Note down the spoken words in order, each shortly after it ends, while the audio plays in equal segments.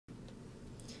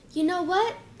You know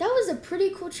what? That was a pretty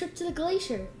cool trip to the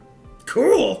glacier.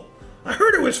 Cool! I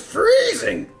heard it was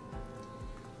freezing!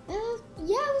 Yeah, it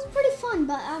was pretty fun,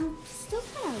 but I'm still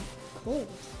kind of cold.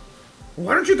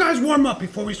 Why don't you guys warm up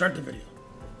before we start the video?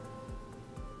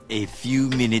 A few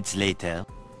minutes later.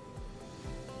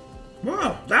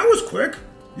 Wow, that was quick.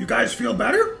 You guys feel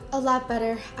better? A lot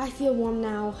better. I feel warm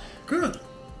now. Good.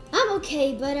 I'm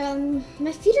okay, but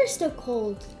my feet are still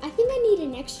cold. I think I need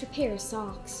an extra pair of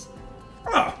socks.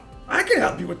 Oh, I can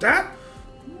help you with that.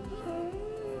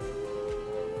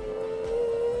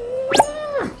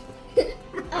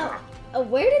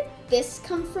 Where did this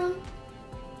come from?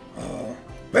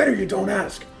 Better you don't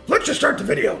ask. Let's just start the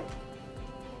video.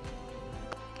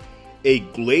 A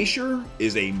glacier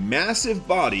is a massive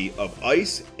body of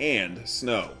ice and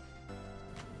snow.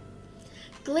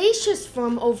 Glaciers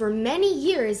form over many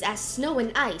years as snow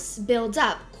and ice build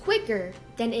up quicker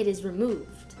than it is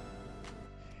removed.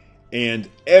 And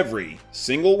every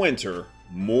single winter,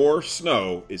 more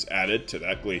snow is added to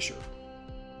that glacier.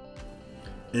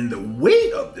 And the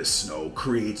weight of this snow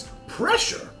creates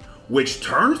pressure, which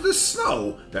turns the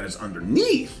snow that is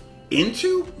underneath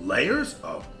into layers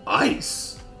of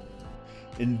ice.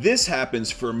 And this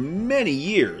happens for many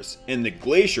years, and the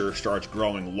glacier starts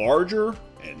growing larger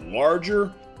and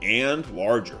larger and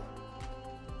larger.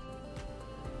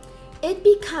 It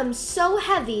becomes so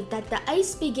heavy that the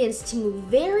ice begins to move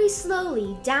very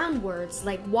slowly downwards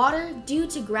like water due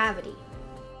to gravity.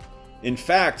 In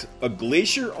fact, a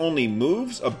glacier only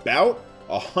moves about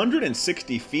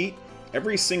 160 feet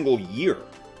every single year.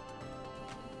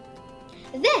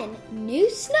 Then, new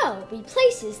snow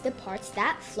replaces the parts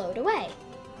that float away.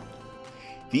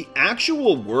 The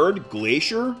actual word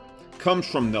glacier comes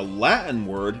from the Latin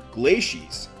word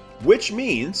glacies, which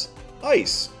means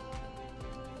ice.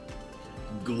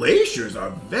 Glaciers are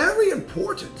very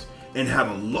important and have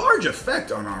a large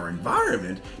effect on our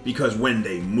environment because when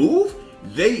they move,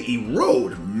 they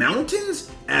erode mountains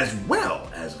as well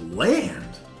as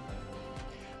land.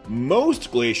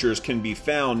 Most glaciers can be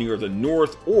found near the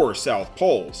North or South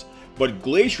Poles, but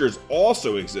glaciers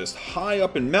also exist high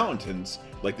up in mountains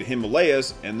like the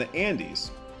Himalayas and the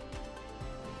Andes.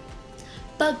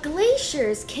 But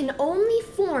glaciers can only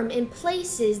form in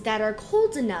places that are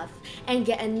cold enough and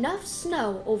get enough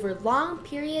snow over long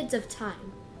periods of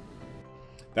time.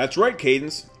 That's right,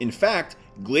 Cadence. In fact,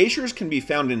 glaciers can be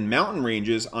found in mountain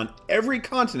ranges on every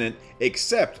continent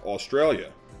except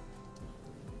Australia.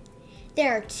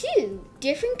 There are two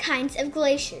different kinds of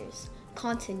glaciers,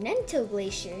 continental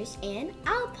glaciers and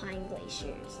alpine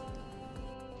glaciers.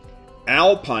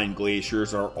 Alpine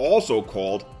glaciers are also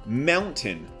called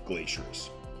mountain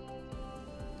glaciers.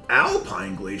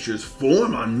 Alpine glaciers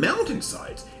form on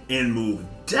mountainsides and move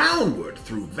downward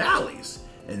through valleys,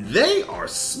 and they are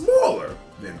smaller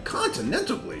than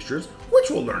continental glaciers, which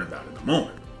we'll learn about in a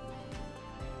moment.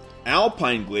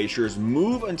 Alpine glaciers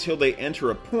move until they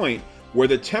enter a point where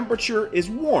the temperature is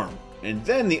warm, and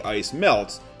then the ice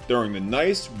melts during the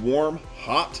nice, warm,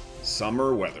 hot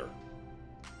summer weather.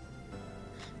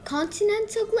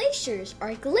 Continental glaciers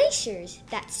are glaciers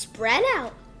that spread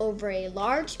out over a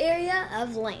large area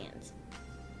of land.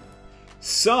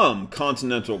 Some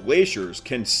continental glaciers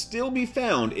can still be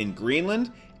found in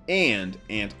Greenland and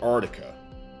Antarctica.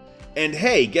 And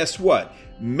hey, guess what?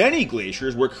 Many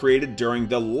glaciers were created during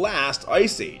the last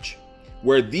ice age,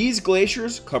 where these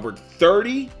glaciers covered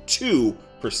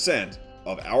 32%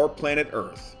 of our planet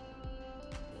Earth.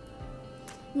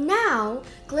 Now,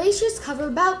 glaciers cover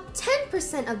about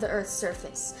 10% of the Earth's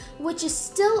surface, which is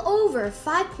still over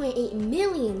 5.8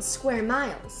 million square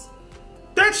miles.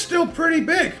 That's still pretty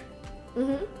big.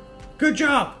 Good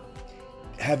job.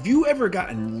 Have you ever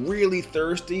gotten really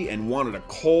thirsty and wanted a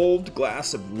cold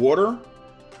glass of water?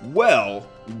 Well,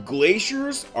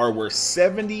 glaciers are where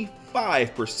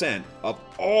 75% of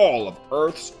all of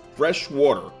Earth's fresh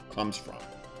water comes from.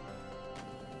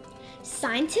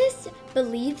 Scientists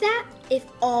believe that if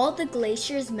all the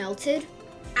glaciers melted,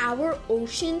 our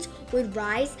oceans would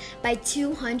rise by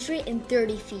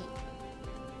 230 feet.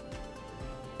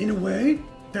 In a way,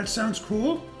 that sounds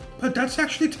cool, but that's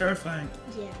actually terrifying.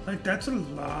 Yeah. Like, that's a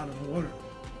lot of water.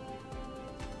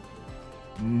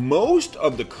 Most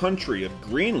of the country of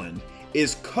Greenland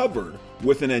is covered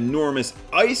with an enormous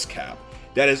ice cap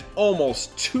that is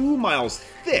almost 2 miles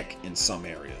thick in some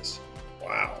areas.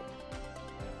 Wow.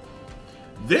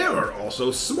 There are also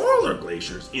smaller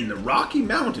glaciers in the Rocky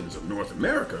Mountains of North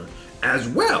America, as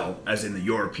well as in the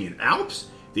European Alps,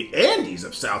 the Andes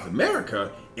of South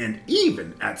America, and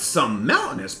even at some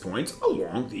mountainous points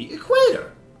along the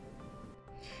equator.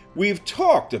 We've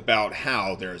talked about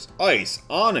how there's ice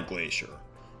on a glacier.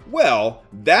 Well,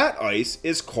 that ice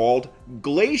is called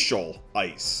glacial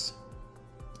ice.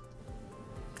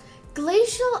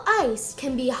 Glacial ice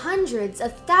can be hundreds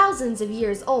of thousands of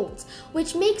years old,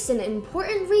 which makes it an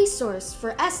important resource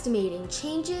for estimating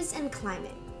changes in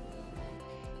climate.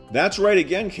 That's right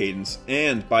again, Cadence,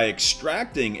 and by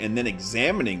extracting and then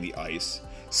examining the ice,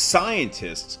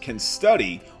 scientists can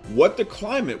study what the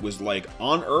climate was like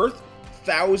on Earth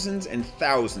thousands and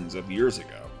thousands of years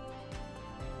ago.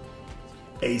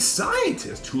 A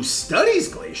scientist who studies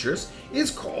glaciers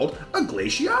is called a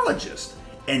glaciologist,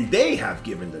 and they have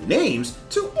given the names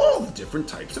to all the different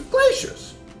types of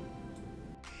glaciers.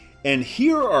 And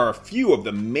here are a few of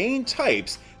the main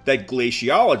types that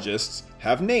glaciologists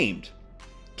have named: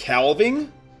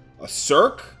 calving, a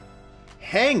cirque,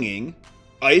 hanging,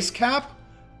 ice cap,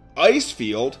 ice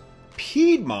field,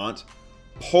 Piedmont,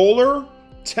 polar,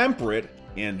 temperate,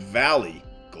 and valley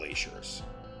glaciers.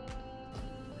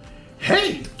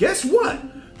 Hey, guess what?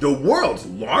 The world's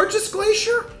largest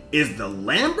glacier is the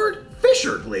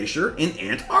Lambert-Fisher Glacier in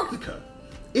Antarctica.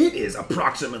 It is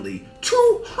approximately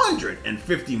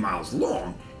 250 miles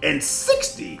long and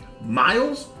 60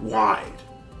 miles wide.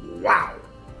 Wow!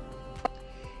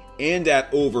 And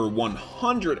at over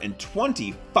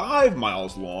 125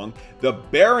 miles long, the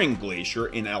Bering Glacier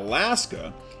in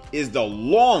Alaska is the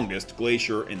longest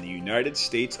glacier in the United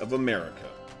States of America.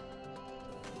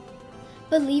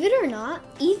 Believe it or not,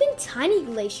 even tiny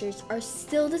glaciers are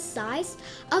still the size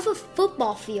of a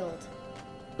football field.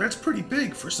 That's pretty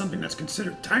big for something that's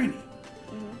considered tiny.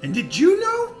 And did you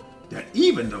know that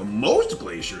even though most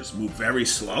glaciers move very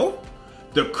slow,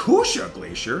 the Kusha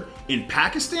Glacier in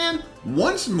Pakistan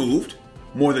once moved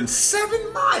more than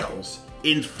 7 miles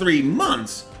in 3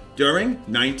 months during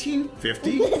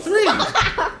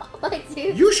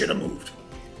 1953. You should have moved.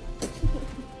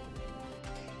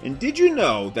 And did you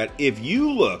know that if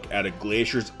you look at a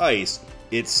glacier's ice,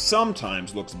 it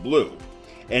sometimes looks blue?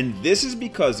 And this is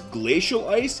because glacial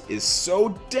ice is so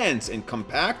dense and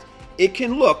compact, it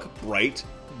can look bright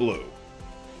blue.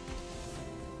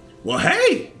 Well,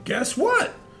 hey, guess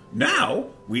what? Now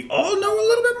we all know a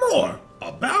little bit more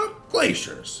about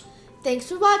glaciers. Thanks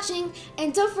for watching,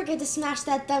 and don't forget to smash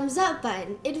that thumbs up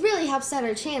button. It really helps out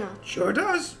our channel. Sure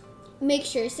does. Make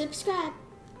sure to subscribe.